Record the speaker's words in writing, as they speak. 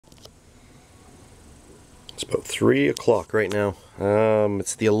It's about 3 o'clock right now.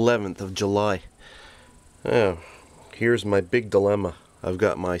 It's the 11th of July. Oh, here's my big dilemma. I've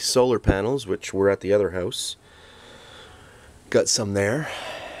got my solar panels, which were at the other house. Got some there.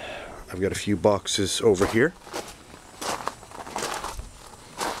 I've got a few boxes over here.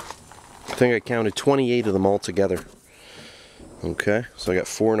 I think I counted 28 of them all together. Okay, so I got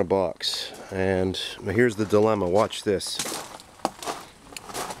 4 in a box. And here's the dilemma. Watch this.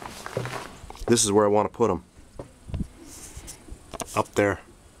 This is where I want to put them. Up there.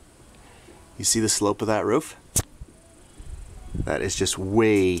 You see the slope of that roof? That is just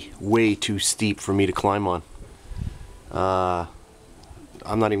way, way too steep for me to climb on. I'm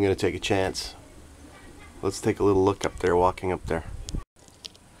not even going to take a chance. Let's take a little look up there, walking up there.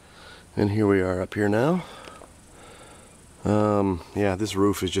 And here we are up here now. Yeah, this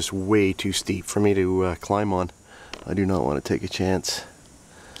roof is just way too steep for me to climb on. I do not want to take a chance.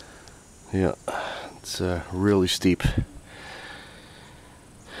 Yeah, it's really steep.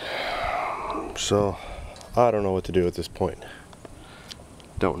 So, I don't know what to do at this point.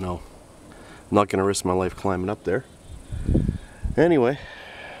 Don't know. I'm not going to risk my life climbing up there. Anyway,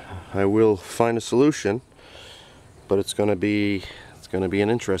 I will find a solution, but it's going to be an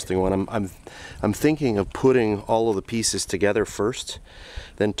interesting one. I'm thinking of putting all of the pieces together first,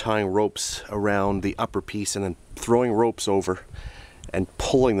 then tying ropes around the upper piece, and then throwing ropes over and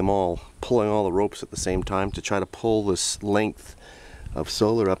pulling all the ropes at the same time to try to pull this length of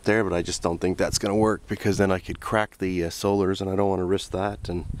solar up there. But I just don't think that's going to work, because then I could crack the solars, and I don't want to risk that.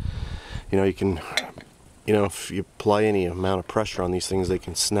 And if you apply any amount of pressure on these things, they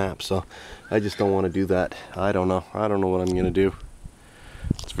can snap. So I just don't want to do that. I don't know what I'm going to do.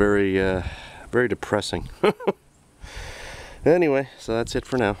 It's very very depressing. Anyway, so that's it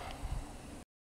for now.